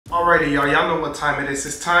Alrighty, y'all know what time it is.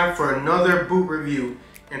 It's time for another boot review.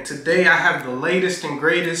 And today I have the latest and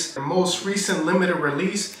greatest, the most recent limited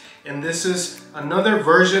release. And this is another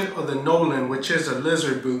version of the Nolan, which is a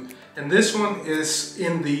lizard boot. And this one is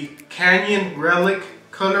in the Canyon Relic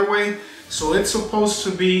colorway. So it's supposed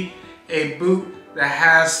to be a boot that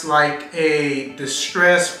has like a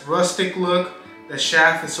distressed rustic look. The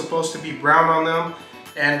shaft is supposed to be brown on them.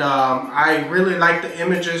 And I really like the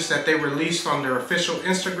images that they released on their official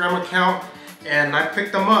Instagram account, and I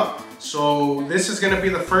picked them up. So this is going to be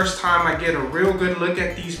the first time I get a real good look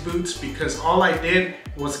at these boots, because all I did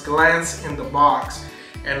was glance in the box.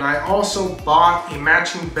 And I also bought a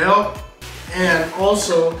matching belt, and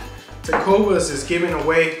also Tecovas is giving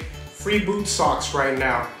away free boot socks right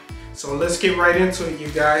now. So let's get right into it, you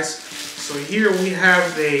guys. So here we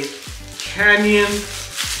have the Canyon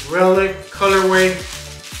Relic colorway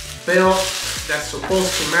belt that's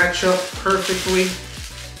supposed to match up perfectly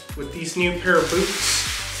with these new pair of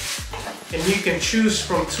boots. And you can choose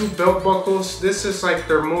from two belt buckles. This is like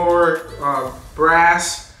their more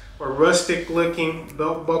brass or rustic looking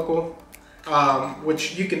belt buckle,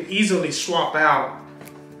 which you can easily swap out.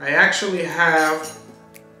 I actually have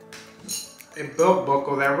a belt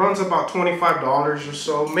buckle that runs about $25 or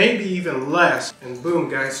so, maybe even less. And boom,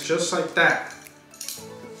 guys, just like that.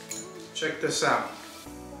 Check this out.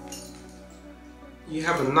 You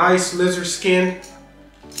have a nice lizard skin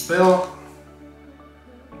belt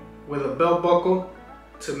with a belt buckle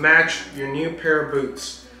to match your new pair of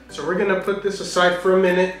boots. So we're gonna put this aside for a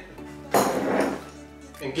minute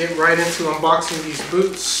and get right into unboxing these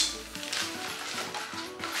boots.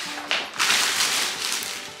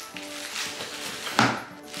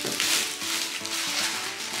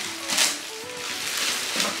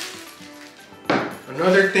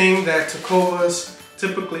 Another thing that Tecovas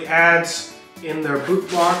typically adds in their boot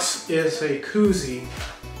box is a koozie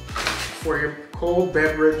for your cold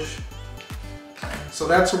beverage. So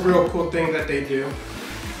that's a real cool thing that they do.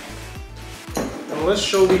 And let's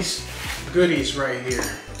show these goodies right here.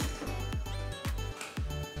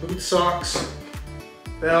 Boot socks,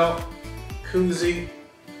 belt, koozie,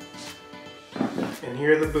 and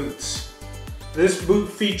here are the boots. This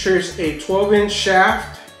boot features a 12-inch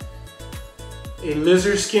shaft, a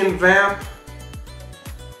lizard skin vamp,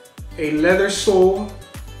 a leather sole,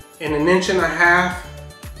 and an 1.5 inch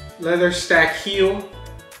leather stack heel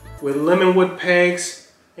with lemon wood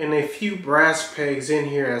pegs and a few brass pegs in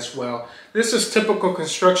here as well. This is typical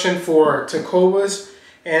construction for Tecovas,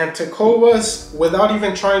 and Tecovas, without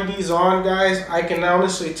even trying these on, guys, I can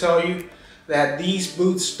honestly tell you that these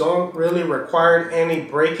boots don't really require any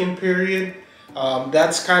break-in period.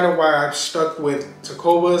 That's kind of why I've stuck with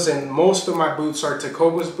Tecovas, and most of my boots are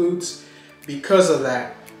Tecovas boots because of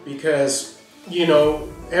that. Because, you know,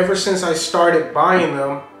 ever since I started buying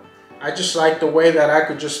them, I just like the way that I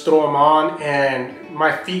could just throw them on and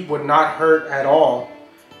my feet would not hurt at all.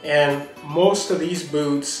 And most of these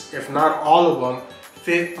boots, if not all of them,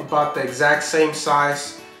 fit about the exact same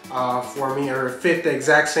size for me, or fit the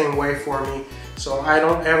exact same way for me. So I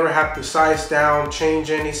don't ever have to size down, change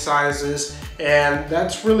any sizes. And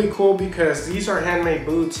that's really cool because these are handmade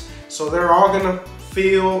boots, so they're all gonna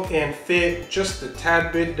feel and fit just a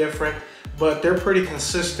tad bit different, but they're pretty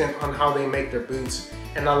consistent on how they make their boots,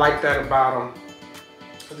 and I like that about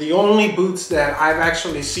them. The only boots that I've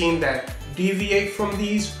actually seen that deviate from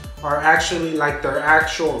these are actually like their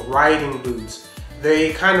actual riding boots.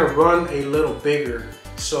 They kind of run a little bigger.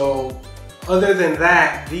 So other than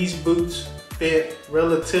that, these boots fit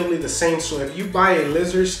relatively the same. So if you buy a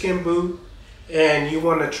lizard skin boot and you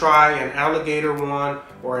want to try an alligator one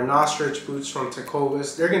or an ostrich boots from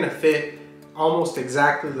Tecovas, they're going to fit almost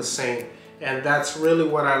exactly the same. And that's really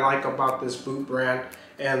what I like about this boot brand,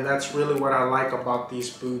 and that's really what I like about these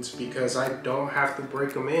boots, because I don't have to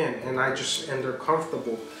break them in, and they're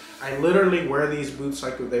comfortable. I literally wear these boots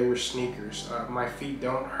like if they were sneakers. My feet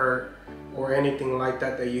don't hurt or anything like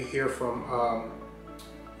that that you hear from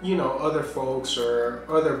you know, other folks or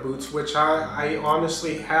other boots, which I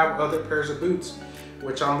honestly have other pairs of boots,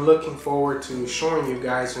 which I'm looking forward to showing you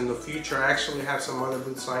guys in the future. I actually have some other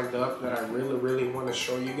boots lined up that I really want to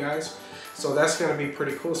show you guys. So that's going to be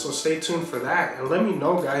pretty cool. So stay tuned for that. And let me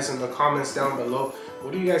know, guys, in the comments down below,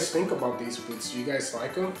 what do you guys think about these boots? Do you guys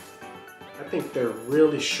like them? I think they're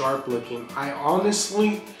really sharp looking. I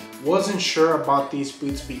honestly wasn't sure about these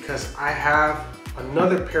boots because I have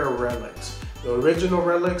another pair of Relics, the original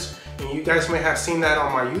Relics, and you guys may have seen that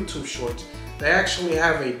on my YouTube shorts. They actually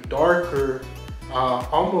have a darker,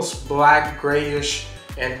 almost black, grayish,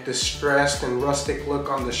 and distressed and rustic look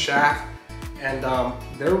on the shaft, and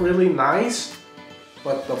they're really nice.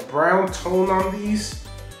 But the brown tone on these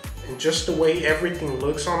and just the way everything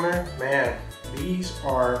looks on there, man, these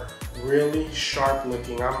are really sharp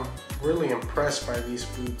looking. I'm really impressed by these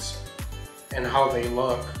boots and how they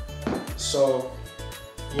look. So,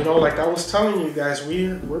 you know, like I was telling you guys,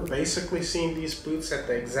 we're basically seeing these boots at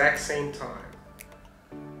the exact same time.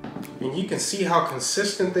 And you can see how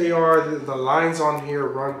consistent they are. The lines on here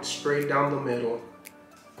run straight down the middle.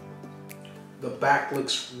 The back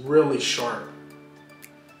looks really sharp.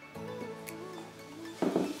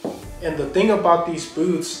 And the thing about these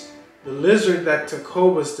boots, the lizard that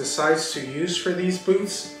Tecovas decides to use for these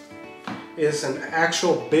boots is an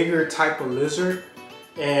actual bigger type of lizard.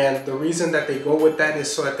 And the reason that they go with that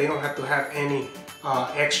is so that they don't have to have any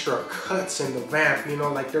extra cuts in the vamp. You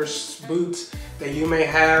know, like there's boots that you may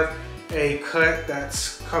have a cut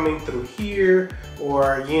that's coming through here,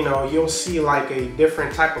 or you know, you'll see like a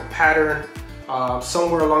different type of pattern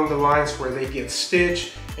somewhere along the lines where they get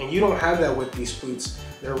stitched, and you don't have that with these boots.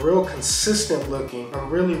 They're real consistent looking.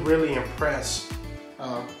 I'm really impressed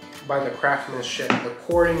by the craftsmanship. The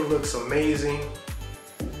cording looks amazing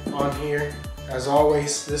on here. As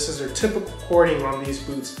always, this is their typical cording on these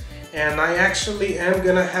boots. And I actually am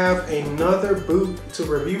gonna have another boot to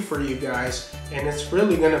review for you guys, and it's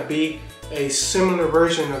really gonna be a similar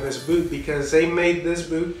version of this boot because they made this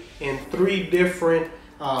boot in 3 different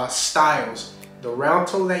styles. The round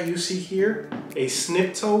toe that you see here, a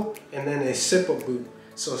snip toe, and then a sip-up boot.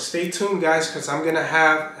 So stay tuned guys, because I'm gonna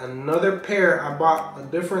have another pair. I bought a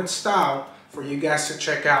different style for you guys to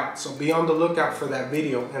check out. So be on the lookout for that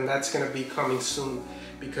video, and that's gonna be coming soon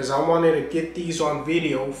because I wanted to get these on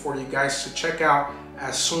video for you guys to check out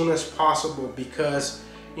as soon as possible because,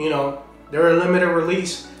 you know, they're a limited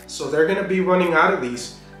release, so they're gonna be running out of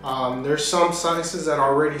these. There's some sizes that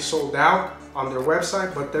are already sold out on their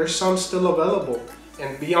website, but there's some still available.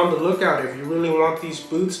 And be on the lookout if you really want these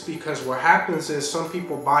boots, because what happens is some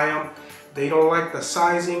people buy them, they don't like the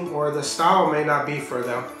sizing or the style may not be for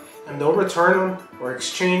them, and they'll return them or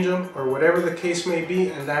exchange them or whatever the case may be,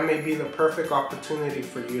 and that may be the perfect opportunity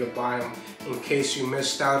for you to buy them in case you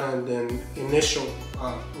missed out on the initial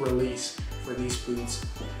release for these boots.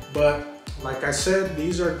 But like I said,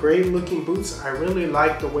 these are great looking boots. I really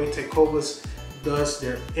like the way Tecovas does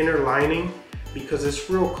their inner lining because it's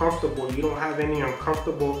real comfortable. You don't have any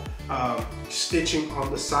uncomfortable stitching on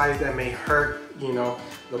the sides that may hurt, you know,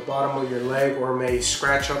 the bottom of your leg or may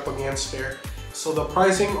scratch up against there. So the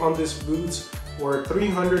pricing on these boots were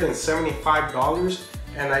 $375,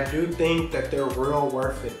 and I do think that they're real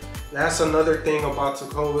worth it. That's another thing about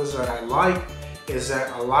Tecovas that I like, is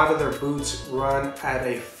that a lot of their boots run at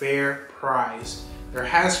a fair price. There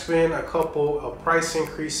has been a couple of price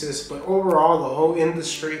increases, but overall the whole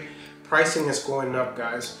industry pricing is going up,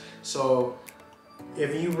 guys. So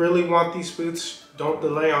if you really want these boots, don't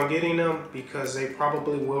delay on getting them because they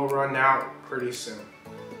probably will run out pretty soon.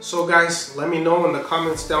 So guys, let me know in the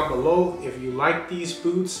comments down below if you like these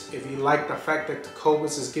boots, if you like the fact that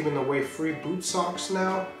Tecovas is giving away free boot socks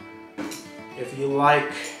now, if you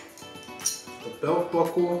like the belt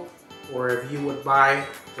buckle, or if you would buy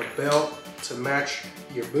the belt to match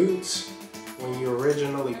your boots when you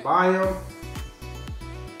originally buy them.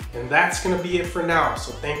 And that's gonna be it for now.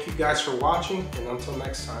 So thank you guys for watching, and until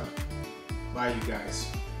next time, bye you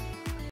guys.